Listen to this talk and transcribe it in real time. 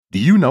Do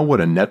you know what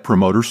a Net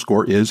Promoter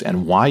Score is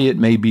and why it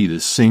may be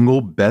the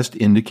single best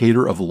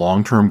indicator of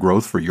long-term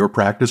growth for your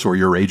practice or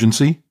your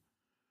agency?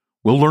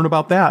 We'll learn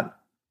about that,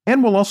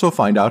 and we'll also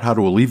find out how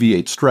to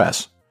alleviate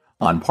stress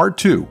on part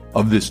 2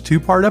 of this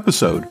 2-part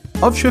episode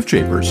of Shift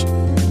Shapers.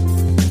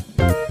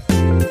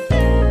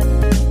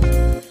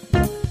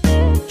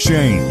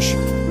 Change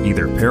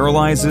either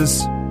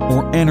paralyzes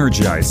or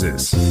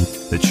energizes.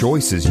 The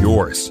choice is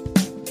yours.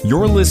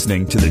 You're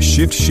listening to the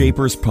Shift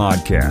Shapers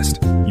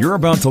podcast. You're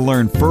about to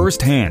learn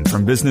firsthand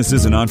from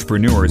businesses and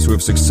entrepreneurs who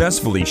have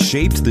successfully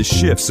shaped the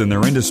shifts in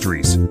their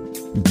industries.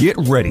 Get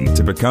ready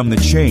to become the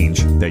change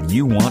that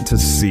you want to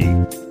see.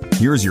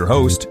 Here's your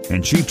host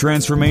and Chief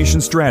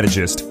Transformation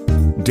Strategist,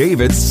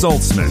 David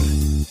Saltzman.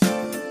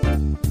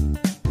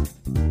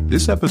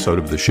 This episode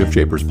of the Shift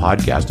Shapers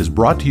podcast is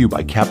brought to you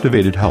by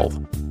Captivated Health,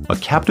 a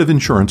captive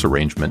insurance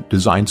arrangement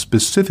designed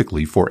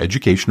specifically for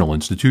educational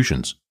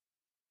institutions.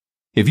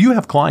 If you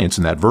have clients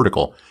in that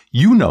vertical,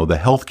 you know the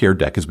healthcare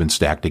deck has been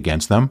stacked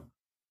against them.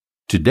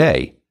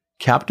 Today,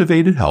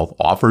 Captivated Health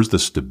offers the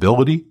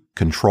stability,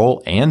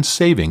 control, and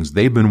savings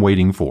they've been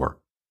waiting for.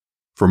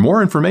 For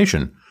more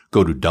information,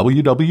 go to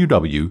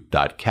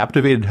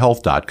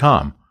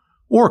www.captivatedhealth.com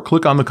or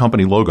click on the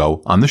company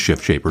logo on the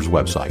Shift Shapers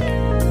website.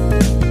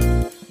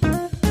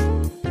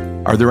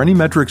 Are there any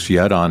metrics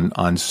yet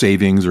on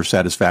savings or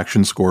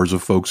satisfaction scores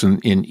of folks in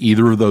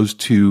either of those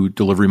two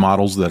delivery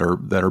models that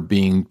are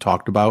being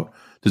talked about?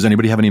 Does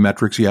anybody have any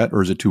metrics yet,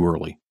 or is it too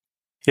early?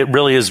 It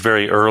really is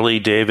very early,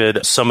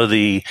 David. Some of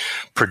the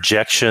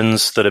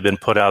projections that have been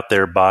put out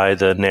there by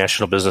the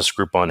National Business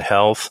Group on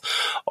Health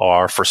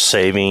are for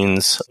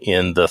savings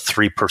in the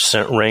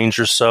 3% range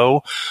or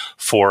so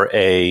for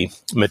a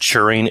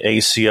maturing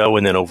ACO.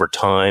 And then over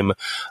time,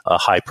 a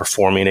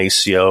high-performing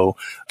ACO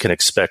can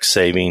expect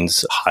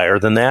savings higher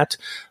than that,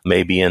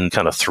 maybe in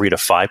kind of 3 to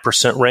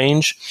 5%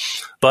 range.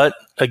 But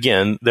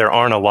again, there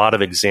aren't a lot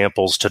of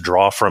examples to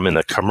draw from in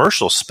the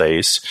commercial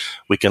space.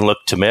 We can look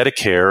to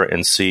Medicare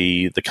and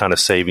see the kind of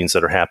savings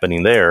that are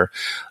happening there,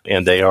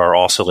 and they are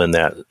also in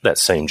that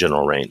same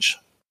general range.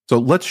 So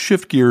let's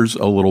shift gears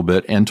a little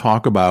bit and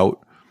talk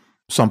about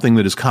something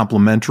that is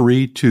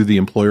complementary to the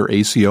employer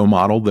ACO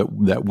model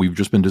that we've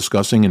just been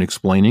discussing and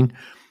explaining,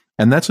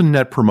 and that's a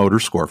Net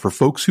Promoter Score. For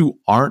folks who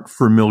aren't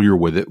familiar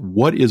with it,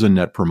 what is a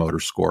Net Promoter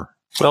Score?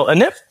 Well, a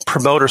Net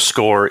Promoter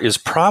Score is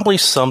probably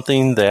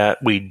something that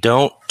we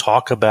don't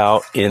talk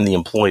about in the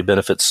employee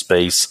benefits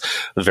space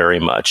very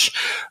much.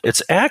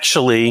 It's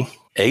actually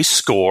a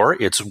score.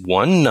 It's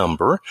one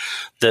number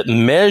that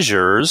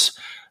measures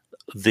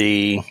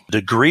the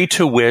degree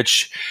to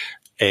which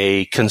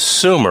a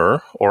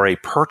consumer or a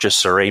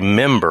purchaser, a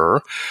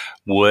member,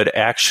 would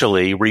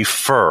actually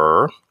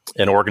refer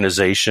an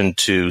organization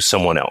to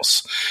someone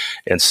else.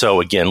 And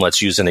so again,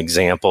 let's use an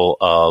example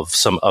of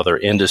some other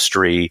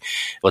industry.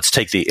 Let's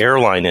take the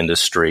airline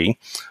industry.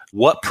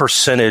 What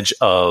percentage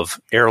of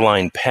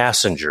airline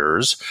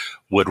passengers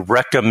would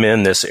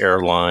recommend this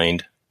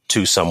airline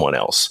to someone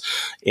else?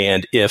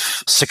 And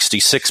if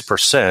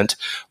 66%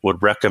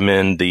 would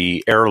recommend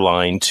the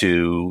airline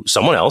to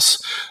someone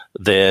else,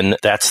 then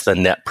that's the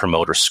Net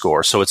Promoter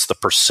Score. So it's the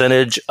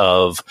percentage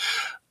of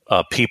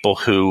people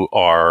who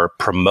are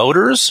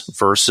promoters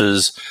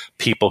versus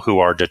people who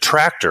are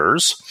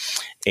detractors.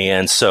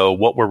 And so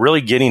what we're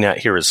really getting at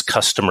here is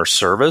customer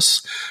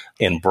service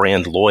and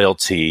brand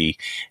loyalty.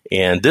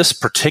 And this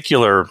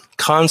particular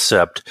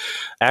concept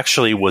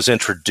actually was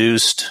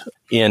introduced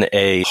in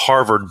a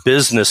Harvard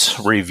Business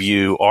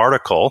Review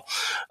article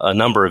a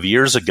number of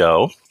years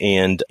ago.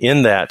 And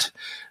in that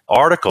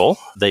article,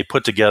 they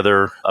put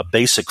together a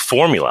basic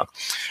formula,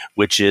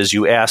 which is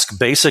you ask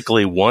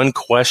basically one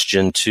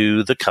question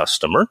to the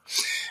customer,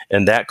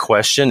 and that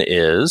question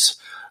is,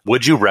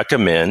 would you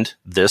recommend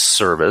this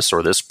service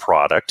or this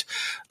product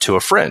to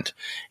a friend?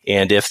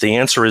 And if the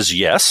answer is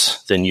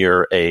yes, then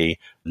you're a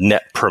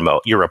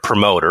you're a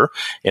promoter.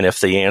 And if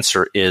the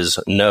answer is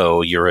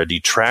no, you're a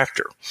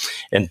detractor.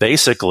 And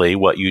basically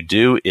what you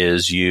do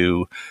is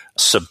you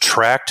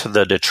subtract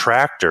the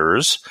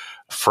detractors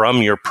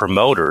from your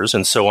promoters.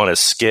 And so on a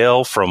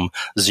scale from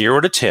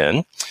 0 to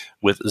 10,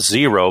 with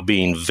 0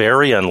 being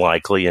very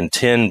unlikely and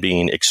 10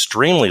 being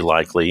extremely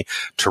likely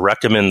to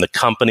recommend the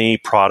company,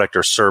 product,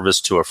 or service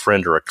to a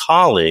friend or a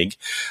colleague,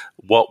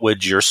 what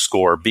would your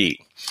score be?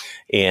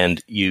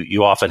 And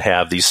you often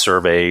have these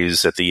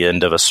surveys at the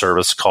end of a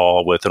service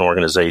call with an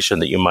organization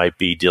that you might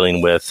be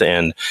dealing with,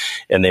 and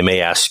they may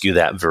ask you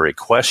that very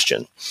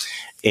question.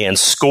 And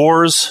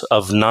scores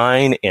of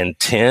 9 and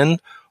 10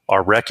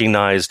 are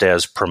recognized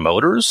as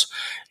promoters,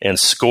 and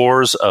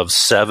scores of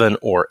 7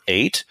 or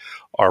 8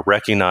 are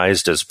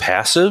recognized as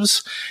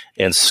passives,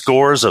 and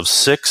scores of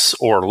 6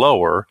 or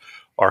lower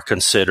are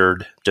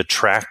considered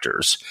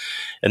detractors.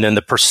 And then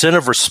the percent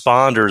of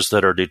responders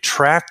that are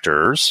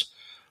detractors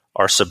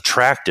are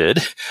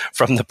subtracted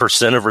from the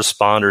percent of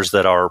responders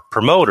that are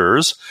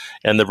promoters,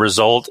 and the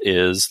result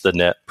is the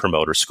Net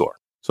Promoter Score.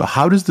 So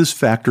how does this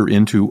factor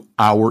into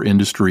our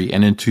industry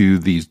and into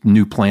these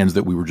new plans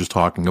that we were just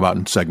talking about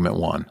in segment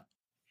 1?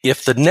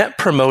 If the Net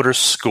Promoter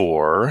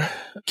Score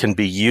can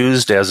be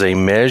used as a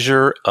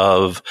measure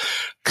of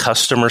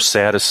customer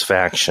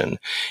satisfaction,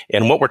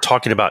 and what we're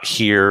talking about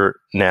here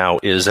now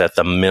is at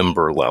the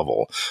member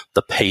level,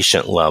 the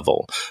patient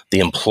level, the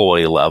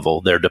employee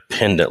level, their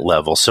dependent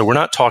level. So we're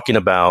not talking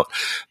about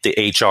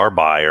the HR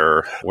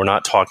buyer. We're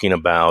not talking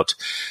about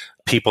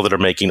people that are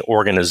making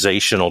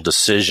organizational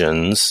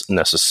decisions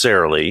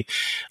necessarily.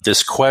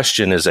 This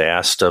question is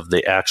asked of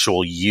the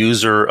actual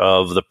user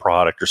of the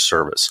product or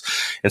service.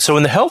 And so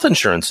in the health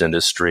insurance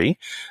industry,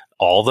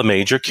 all the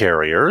major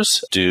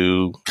carriers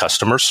do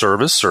customer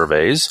service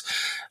surveys.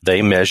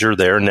 They measure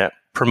their Net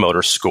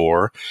Promoter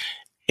Score.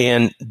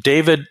 And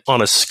David,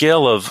 on a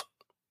scale of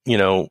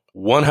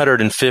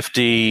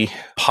 150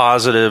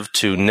 positive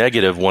to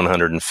negative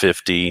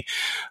 150,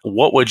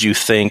 what would you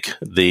think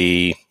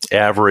the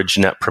average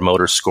Net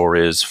Promoter Score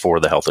is for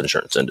the health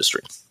insurance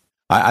industry?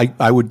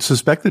 I would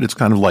suspect that it's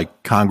kind of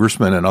like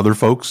congressmen and other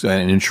folks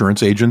and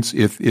insurance agents.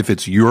 If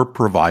it's your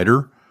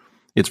provider,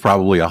 it's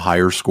probably a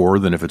higher score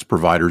than if it's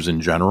providers in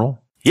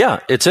general. Yeah,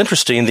 it's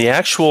interesting. The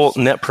actual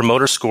Net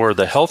Promoter Score of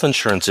the health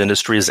insurance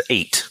industry is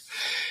 8.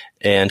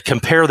 And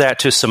compare that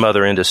to some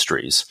other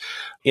industries.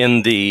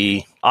 In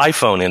the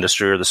iPhone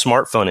industry or the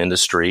smartphone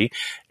industry,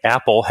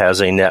 Apple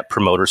has a Net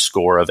Promoter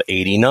Score of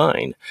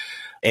 89.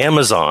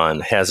 Amazon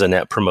has a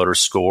Net Promoter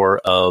Score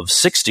of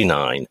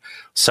 69.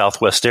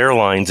 Southwest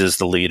Airlines is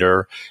the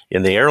leader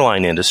in the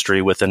airline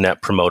industry with a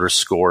Net Promoter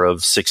Score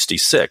of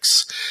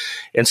 66.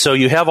 And so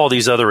you have all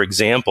these other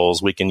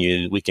examples. We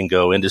can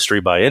go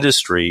industry by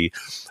industry.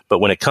 But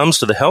when it comes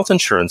to the health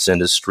insurance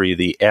industry,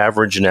 the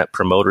average Net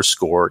Promoter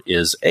Score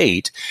is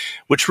 8,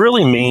 which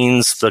really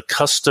means the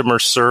customer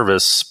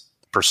service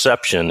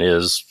perception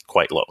is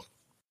quite low.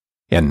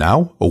 And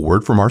now, a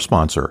word from our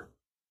sponsor.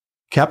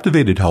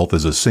 Captivated Health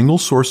is a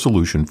single-source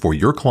solution for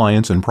your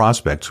clients and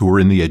prospects who are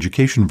in the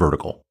education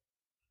vertical.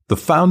 The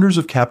founders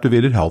of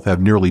Captivated Health have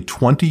nearly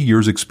 20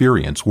 years'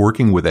 experience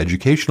working with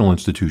educational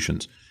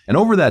institutions, and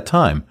over that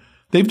time,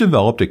 they've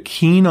developed a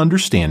keen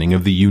understanding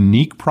of the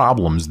unique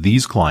problems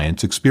these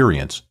clients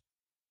experience.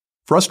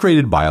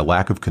 Frustrated by a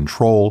lack of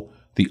control,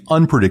 the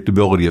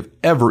unpredictability of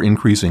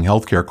ever-increasing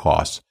healthcare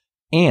costs,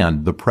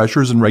 and the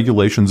pressures and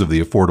regulations of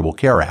the Affordable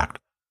Care Act,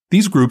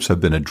 these groups have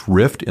been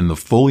adrift in the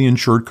fully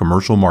insured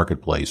commercial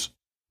marketplace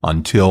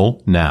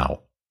until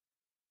now.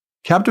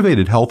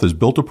 Captivated Health has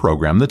built a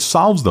program that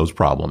solves those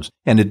problems,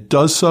 and it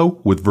does so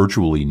with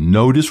virtually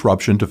no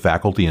disruption to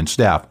faculty and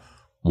staff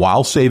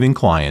while saving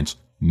clients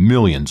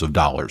millions of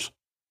dollars.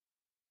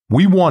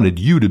 We wanted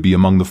you to be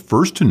among the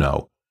first to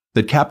know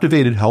that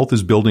Captivated Health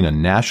is building a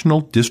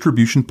national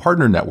distribution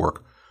partner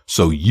network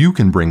so you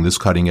can bring this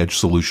cutting-edge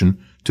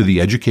solution to the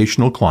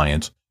educational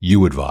clients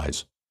you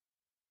advise.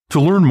 To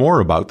learn more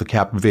about the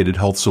Captivated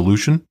Health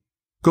solution,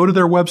 go to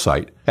their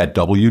website at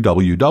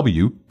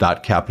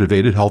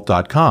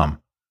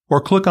www.captivatedhealth.com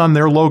or click on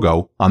their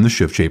logo on the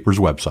Shift Shapers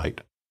website.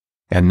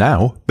 And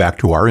now, back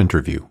to our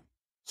interview.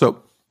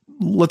 So,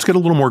 let's get a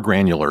little more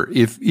granular.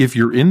 If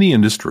you're in the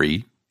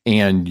industry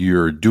and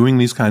you're doing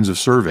these kinds of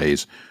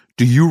surveys,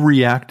 do you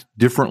react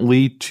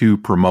differently to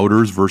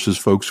promoters versus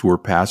folks who are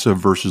passive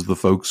versus the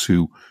folks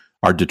who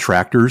are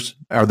detractors?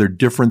 Are there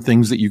different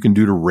things that you can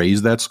do to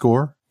raise that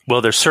score?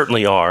 Well, there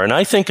certainly are. And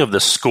I think of the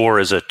score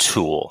as a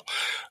tool.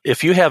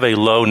 If you have a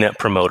low Net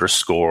Promoter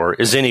Score,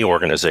 as any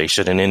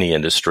organization in any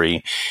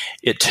industry,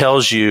 it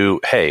tells you,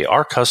 hey,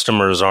 our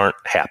customers aren't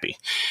happy.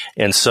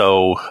 And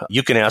so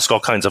you can ask all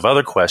kinds of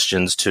other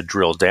questions to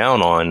drill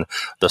down on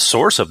the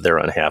source of their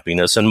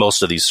unhappiness. And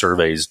most of these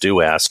surveys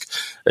do ask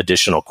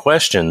additional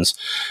questions.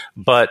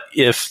 But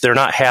if they're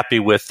not happy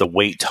with the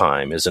wait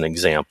time, as an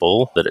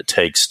example, that it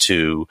takes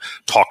to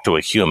talk to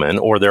a human,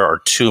 or there are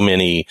too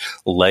many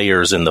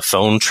layers in the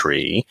phone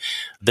tree,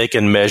 they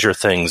can measure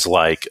things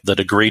like the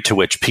degree to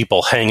which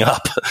people hang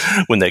up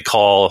when they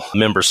call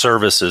member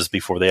services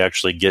before they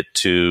actually get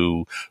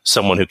to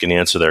someone who can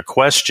answer their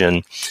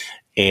question.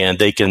 And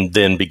they can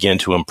then begin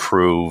to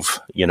improve,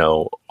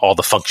 all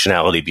the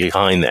functionality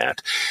behind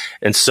that.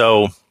 And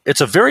so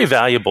it's a very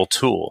valuable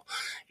tool.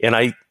 And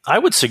I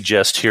would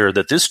suggest here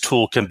that this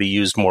tool can be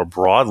used more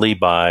broadly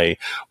by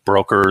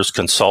brokers,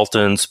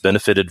 consultants,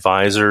 benefit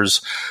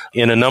advisors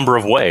in a number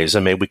of ways.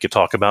 And maybe we could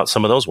talk about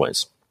some of those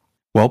ways.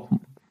 Well,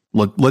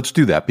 let's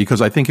do that,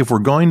 because I think if we're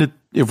going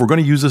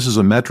to use this as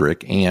a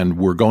metric and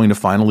we're going to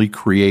finally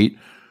create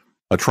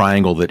a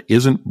triangle that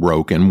isn't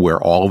broken, where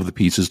all of the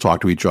pieces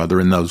talk to each other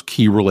and those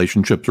key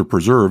relationships are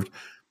preserved,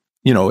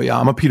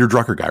 I'm a Peter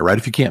Drucker guy, right?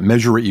 If you can't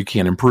measure it, you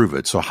can't improve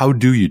it. So how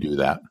do you do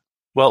that?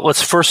 Well,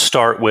 let's first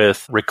start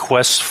with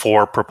requests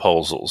for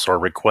proposals or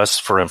requests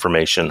for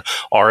information,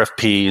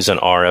 RFPs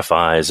and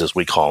RFIs as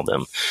we call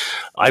them.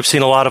 I've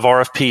seen a lot of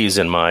RFPs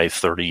in my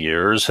 30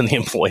 years in the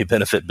employee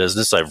benefit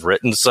business. I've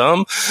written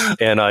some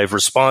and I've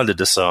responded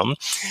to some.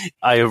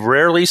 I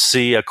rarely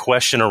see a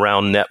question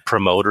around Net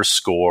Promoter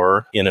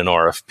Score in an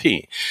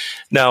RFP.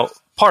 Now,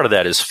 part of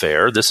that is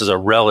fair. This is a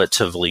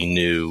relatively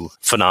new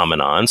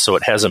phenomenon, so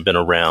it hasn't been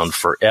around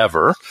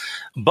forever.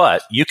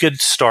 But you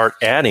could start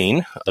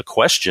adding a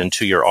question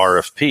to your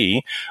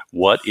RFP,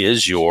 what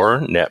is your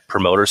net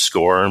promoter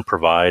score, and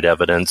provide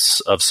evidence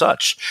of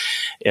such.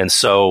 And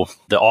so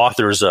the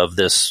authors of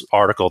this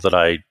article that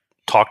I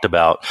talked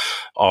about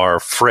are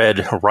Fred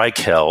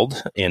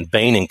Reichheld and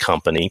Bain &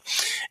 Company.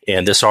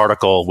 And this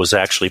article was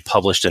actually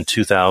published in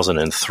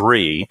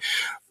 2003.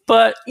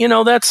 But,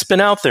 that's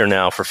been out there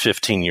now for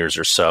 15 years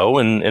or so,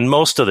 and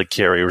most of the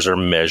carriers are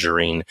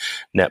measuring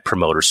net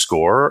promoter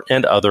score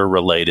and other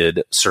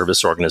related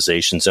service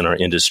organizations in our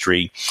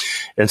industry.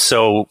 And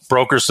so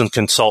brokers and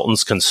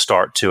consultants can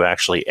start to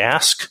actually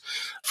ask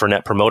for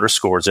net promoter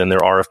scores in their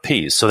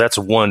RFPs. So that's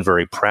one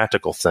very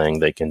practical thing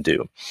they can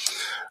do.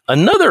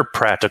 Another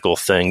practical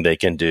thing they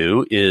can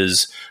do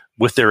is,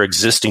 with their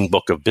existing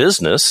book of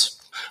business,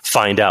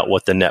 find out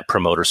what the net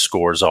promoter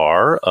scores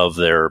are of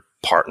their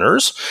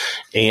partners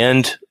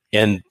and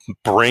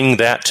bring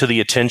that to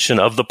the attention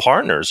of the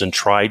partners and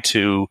try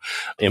to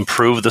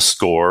improve the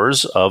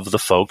scores of the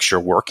folks you're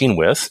working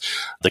with,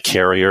 the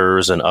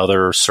carriers and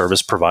other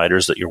service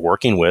providers that you're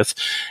working with.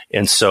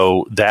 And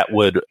so that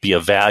would be a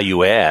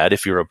value add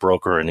if you're a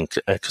broker and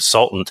a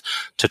consultant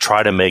to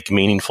try to make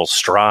meaningful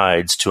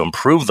strides to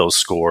improve those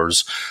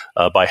scores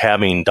by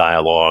having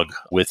dialogue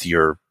with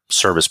your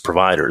service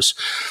providers.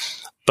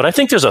 But I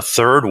think there's a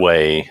third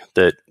way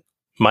that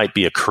might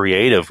be a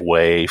creative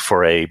way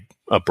for a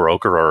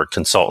broker or a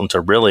consultant to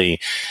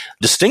really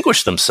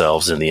distinguish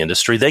themselves in the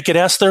industry. They could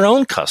ask their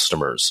own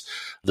customers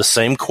the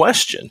same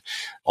question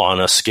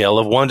on a scale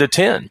of 1 to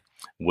 10.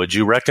 Would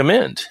you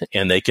recommend?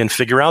 And they can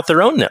figure out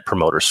their own net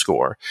promoter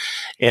score.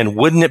 And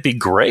wouldn't it be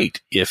great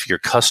if your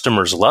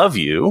customers love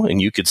you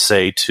and you could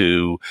say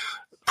to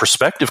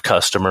prospective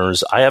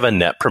customers, I have a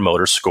net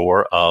promoter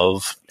score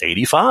of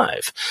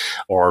 85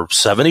 or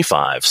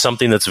 75,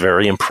 something that's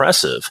very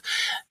impressive.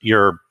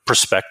 Your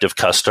prospective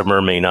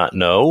customer may not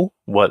know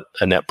what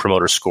a net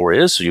promoter score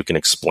is, so you can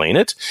explain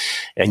it,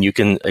 and you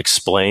can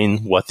explain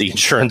what the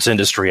insurance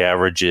industry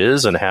average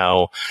is and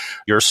how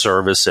your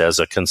service as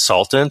a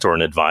consultant or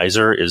an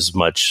advisor is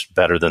much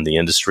better than the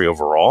industry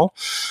overall.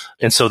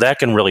 And so that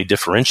can really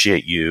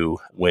differentiate you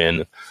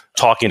when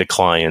talking to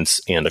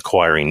clients and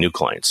acquiring new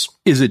clients.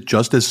 Is it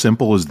just as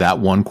simple as that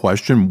one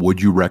question?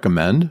 Would you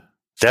recommend?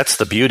 That's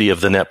the beauty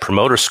of the net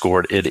promoter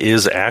score. It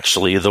is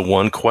actually the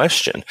one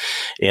question.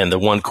 And the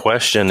one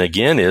question,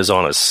 again, is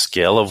on a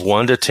scale of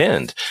 1 to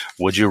 10.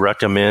 Would you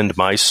recommend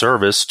my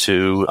service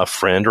to a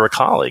friend or a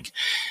colleague?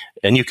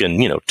 And you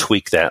can,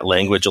 tweak that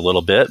language a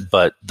little bit,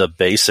 but the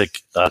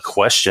basic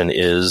question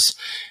is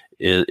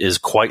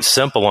quite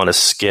simple on a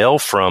scale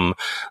from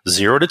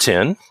 0 to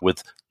 10,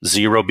 with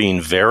 0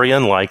 being very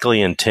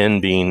unlikely and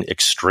 10 being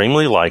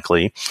extremely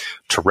likely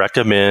to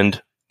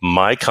recommend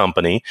my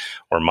company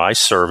or my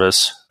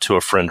service to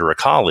a friend or a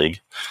colleague.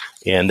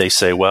 And they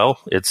say, well,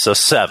 it's a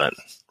 7.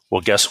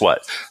 Well, guess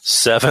what?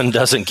 7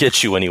 doesn't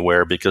get you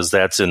anywhere because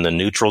that's in the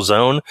neutral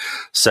zone.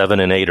 7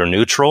 and 8 are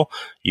neutral.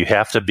 You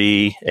have to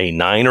be a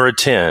 9 or a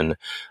 10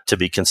 to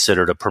be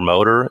considered a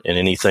promoter, and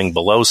anything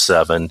below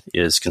 7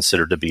 is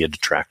considered to be a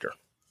detractor.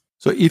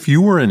 So if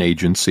you were an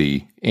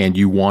agency and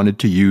you wanted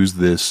to use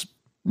this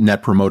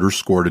net promoter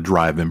score to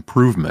drive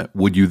improvement,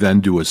 would you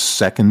then do a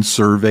second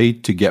survey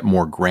to get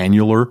more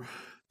granular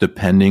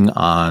depending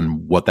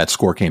on what that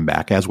score came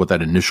back as, what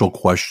that initial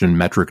question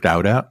metriced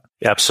out at?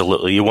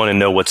 Absolutely. You want to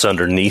know what's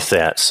underneath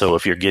that. So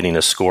if you're getting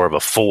a score of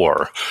a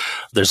 4,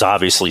 there's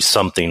obviously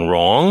something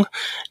wrong,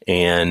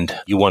 and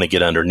you want to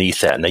get underneath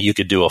that. Now, you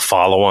could do a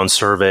follow-on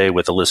survey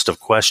with a list of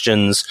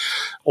questions,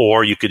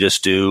 or you could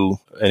just do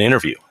an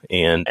interview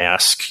and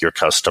ask your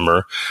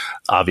customer,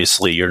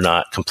 obviously, you're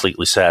not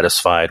completely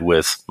satisfied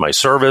with my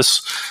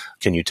service.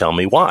 Can you tell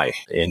me why?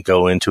 And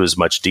go into as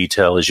much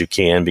detail as you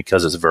can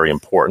because it's very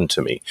important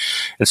to me.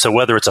 And so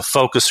whether it's a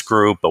focus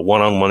group, a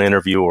one-on-one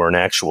interview, or an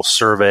actual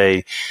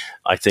survey,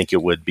 I think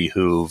it would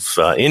behoove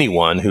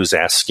anyone who's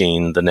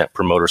asking the Net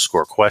Promoter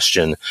Score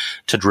question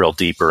to drill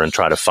deeper and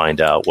try to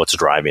find out what's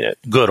driving it,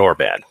 good or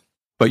bad.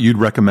 But you'd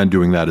recommend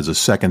doing that as a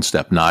second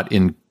step, not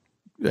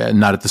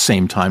at the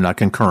same time, not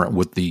concurrent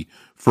with the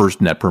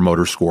first Net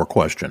Promoter Score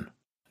question.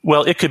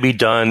 Well, it could be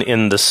done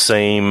in the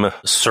same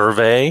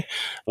survey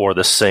or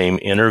the same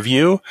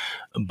interview,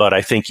 but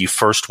I think you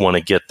first want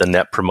to get the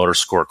Net Promoter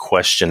Score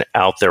question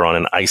out there on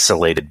an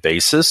isolated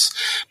basis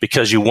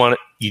because you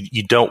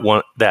don't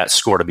want that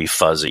score to be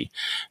fuzzy.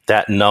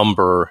 That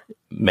number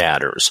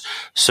matters.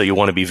 So you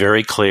want to be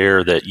very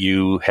clear that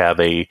you have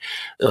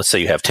let's say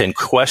you have 10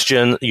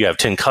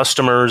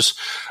 customers,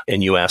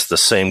 and you ask the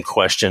same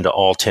question to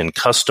all 10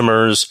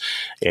 customers,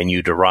 and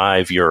you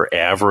derive your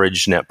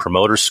average Net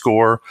Promoter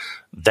Score.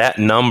 That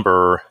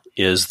number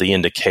is the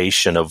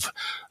indication of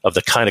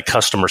the kind of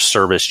customer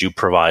service you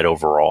provide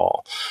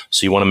overall.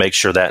 So you want to make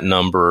sure that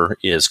number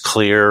is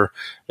clear,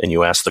 and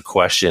you ask the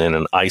question in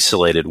an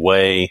isolated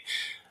way.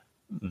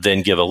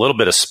 Then give a little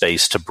bit of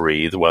space to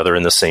breathe, whether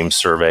in the same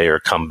survey or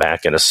come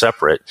back in a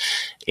separate,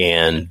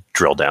 and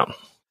drill down.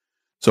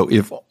 So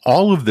if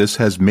all of this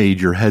has made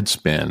your head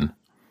spin,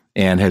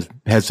 and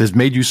has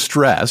made you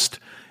stressed.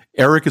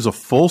 Eric is a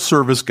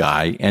full-service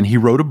guy, and he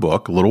wrote a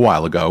book a little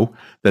while ago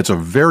that's a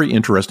very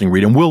interesting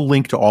read. And we'll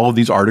link to all of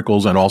these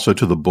articles and also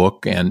to the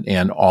book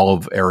and all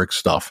of Eric's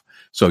stuff,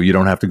 so you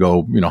don't have to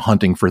go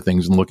hunting for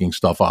things and looking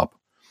stuff up.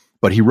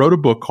 But he wrote a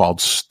book called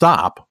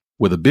Stop,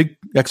 with a big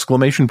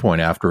exclamation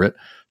point after it,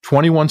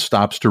 21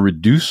 Stops to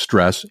Reduce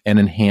Stress and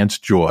Enhance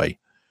Joy,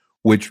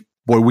 which,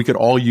 boy, we could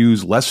all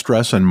use less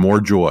stress and more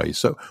joy.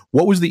 So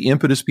what was the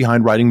impetus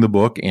behind writing the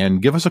book?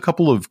 And give us a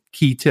couple of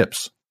key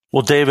tips.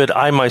 Well, David,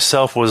 I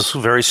myself was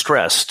very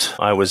stressed.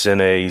 I was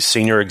in a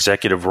senior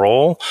executive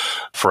role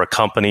for a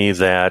company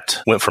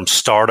that went from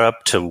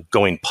startup to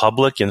going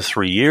public in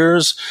 3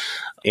 years.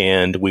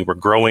 And we were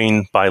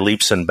growing by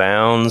leaps and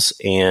bounds.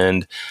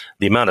 And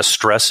the amount of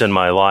stress in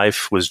my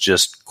life was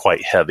just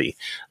quite heavy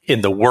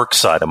in the work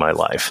side of my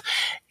life.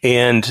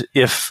 And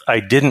if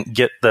I didn't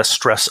get the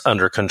stress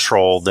under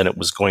control, then it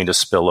was going to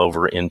spill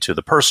over into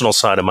the personal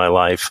side of my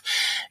life,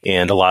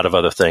 and a lot of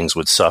other things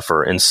would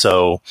suffer. And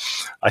so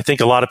I think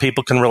a lot of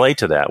people can relate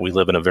to that. We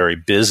live in a very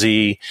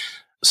busy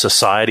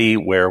society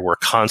where we're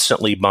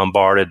constantly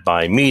bombarded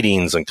by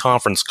meetings and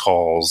conference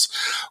calls,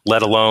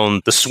 let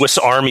alone the Swiss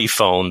Army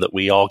phone that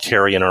we all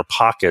carry in our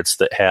pockets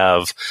that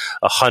have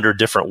 100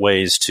 different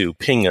ways to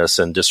ping us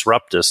and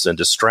disrupt us and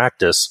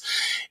distract us.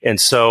 And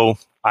so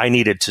I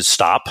needed to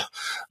stop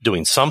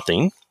doing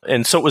something.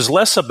 And so it was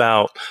less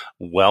about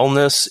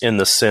wellness in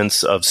the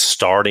sense of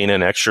starting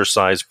an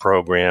exercise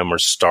program or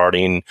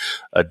starting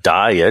a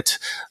diet,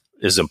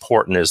 as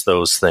important as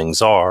those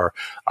things are.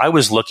 I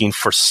was looking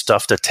for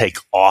stuff to take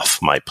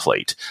off my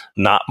plate,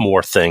 not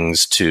more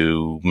things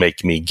to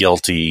make me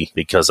guilty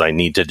because I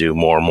need to do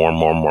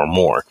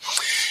more.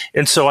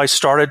 And so I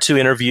started to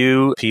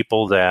interview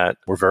people that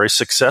were very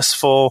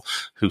successful,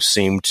 who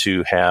seemed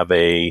to have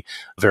a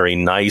very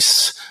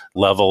nice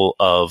level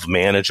of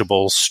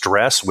manageable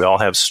stress. We all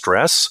have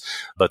stress,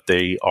 but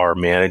they are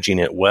managing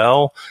it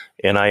well.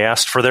 And I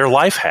asked for their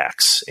life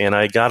hacks, and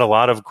I got a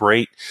lot of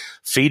great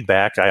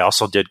feedback. I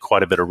also did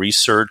quite a bit of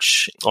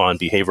research on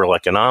behavioral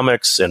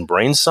economics and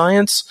brain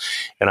science,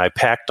 and I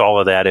packed all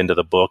of that into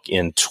the book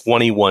in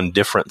 21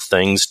 different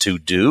things to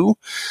do,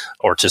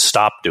 or to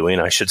stop doing,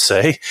 I should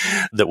say,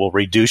 that will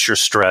reduce your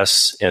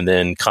stress and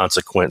then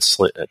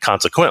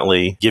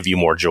consequently give you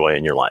more joy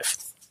in your life.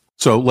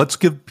 So let's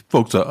give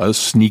folks a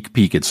sneak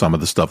peek at some of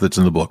the stuff that's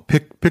in the book.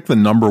 Pick the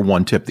number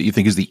one tip that you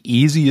think is the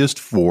easiest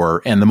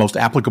for and the most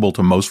applicable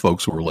to most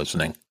folks who are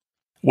listening.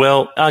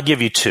 Well, I'll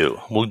give you two.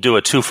 We'll do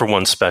a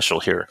 2-for-1 special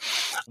here.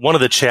 One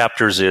of the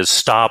chapters is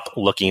stop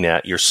looking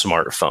at your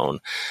smartphone.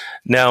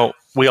 Now,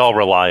 we all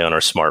rely on our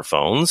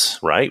smartphones,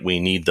 right? We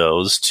need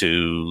those to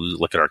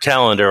look at our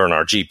calendar and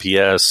our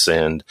GPS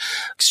and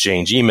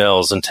exchange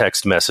emails and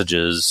text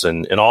messages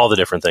and all the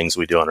different things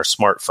we do on our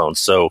smartphones.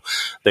 So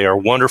they are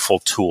wonderful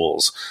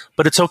tools,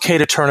 but it's okay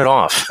to turn it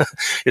off.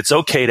 It's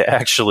okay to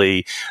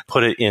actually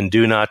put it in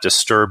do not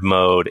disturb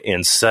mode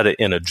and set it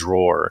in a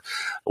drawer.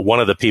 One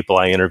of the people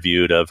I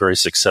interviewed, a very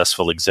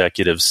successful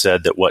executive,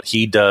 said that what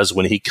he does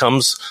when he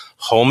comes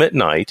home at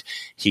night,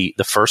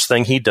 the first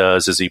thing he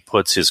does is he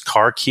puts his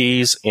car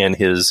keys and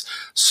his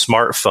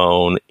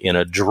smartphone in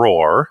a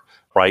drawer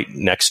right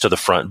next to the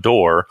front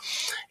door.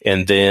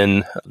 And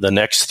then the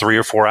next 3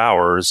 or 4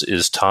 hours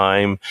is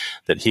time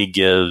that he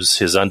gives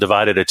his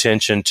undivided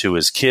attention to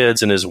his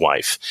kids and his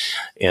wife.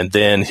 And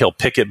then he'll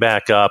pick it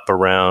back up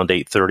around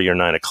 8:30 or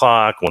 9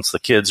 o'clock. Once the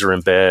kids are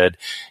in bed,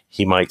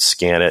 he might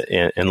scan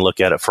it and look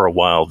at it for a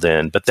while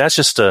then. But that's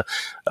just a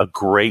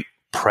great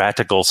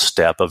practical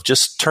step of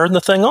just turn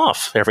the thing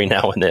off every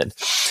now and then.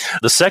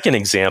 The second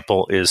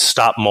example is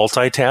stop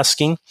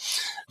multitasking.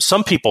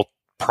 Some people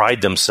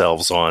pride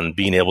themselves on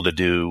being able to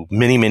do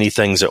many, many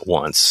things at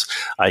once.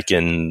 I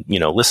can,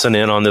 listen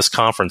in on this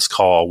conference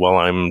call while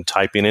I'm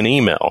typing an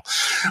email.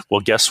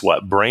 Well, guess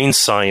what? Brain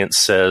science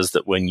says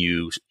that when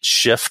you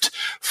shift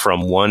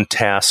from one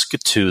task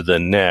to the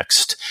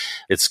next,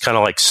 it's kind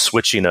of like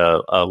switching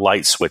a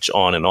light switch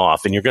on and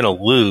off, and you're going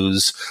to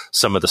lose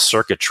some of the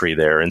circuitry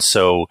there. And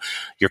so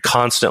you're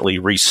constantly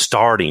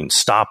restarting,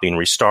 stopping,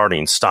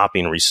 restarting,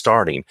 stopping,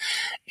 restarting.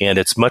 And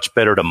it's much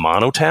better to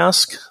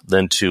monotask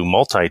than to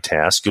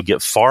multitask. You'll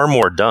get far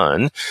more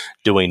done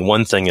doing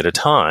one thing at a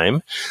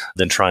time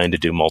than trying to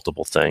do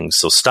multiple things.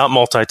 So stop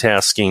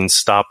multitasking,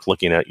 stop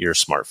looking at your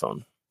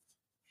smartphone.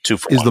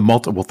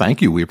 2-for-1. Well,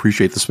 thank you. We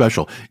appreciate the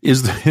special.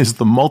 Is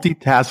the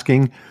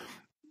multitasking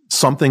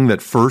something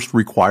that first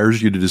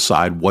requires you to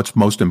decide what's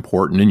most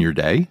important in your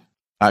day?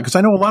 Because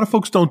I know a lot of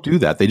folks don't do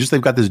that.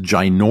 They've got this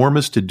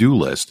ginormous to-do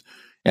list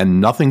and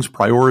nothing's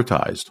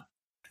prioritized.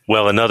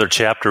 Well, another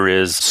chapter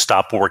is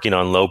stop working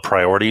on low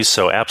priorities.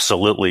 So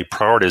absolutely,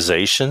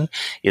 prioritization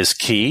is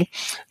key.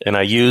 And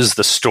I use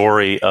the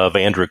story of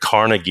Andrew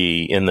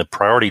Carnegie in the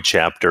priority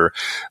chapter.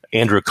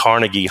 Andrew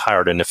Carnegie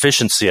hired an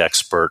efficiency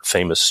expert,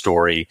 famous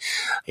story.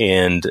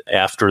 And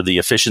after the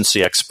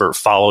efficiency expert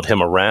followed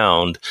him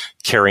around,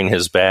 carrying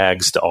his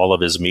bags to all of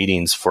his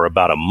meetings for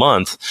about a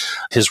month,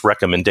 his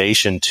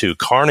recommendation to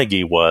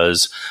Carnegie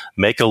was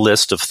make a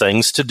list of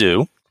things to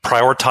do.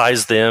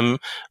 prioritize them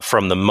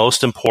from the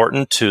most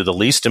important to the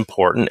least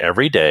important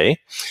every day,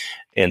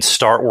 and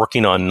start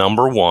working on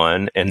number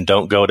one, and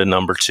don't go to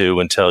number two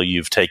until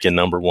you've taken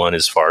number one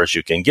as far as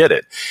you can get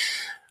it.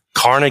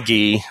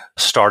 Carnegie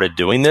started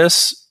doing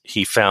this.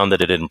 He found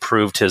that it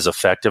improved his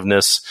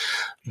effectiveness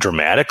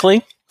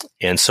dramatically.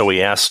 And so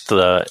he asked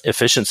the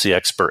efficiency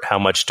expert, how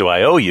much do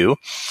I owe you?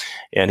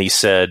 And he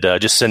said,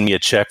 just send me a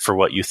check for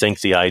what you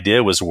think the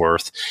idea was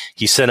worth.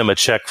 He sent him a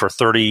check for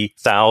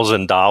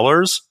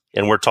 $30,000.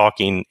 And we're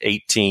talking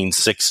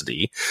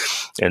 1860.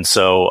 And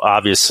so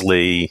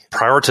obviously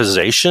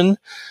prioritization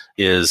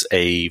is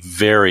a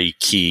very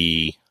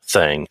key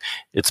thing.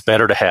 It's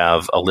better to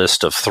have a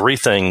list of 3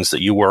 things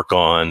that you work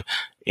on.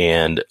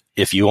 And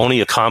if you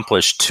only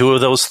accomplish 2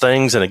 of those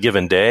things in a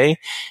given day,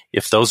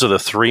 if those are the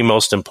 3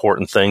 most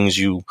important things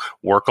you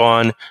work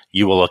on,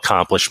 you will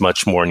accomplish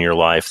much more in your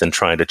life than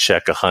trying to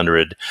check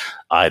 100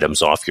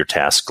 items off your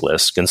task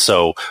list. And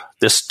so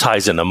this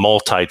ties into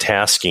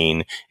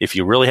multitasking. If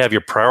you really have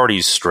your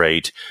priorities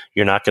straight,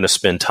 you're not going to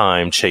spend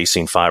time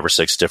chasing 5 or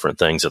 6 different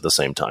things at the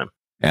same time.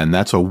 And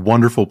that's a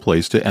wonderful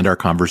place to end our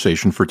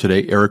conversation for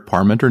today. Eric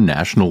Parmenter,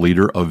 National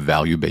Leader of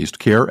Value-Based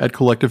Care at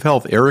Collective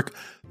Health. Eric,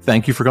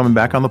 thank you for coming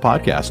back on the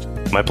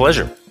podcast. My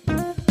pleasure.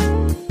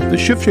 The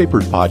Shift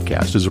Shapers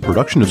podcast is a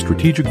production of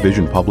Strategic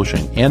Vision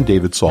Publishing and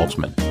David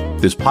Saltzman.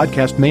 This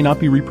podcast may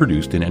not be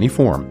reproduced in any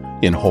form,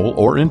 in whole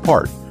or in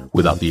part,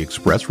 without the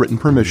express written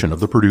permission of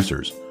the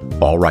producers.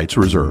 All rights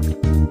reserved.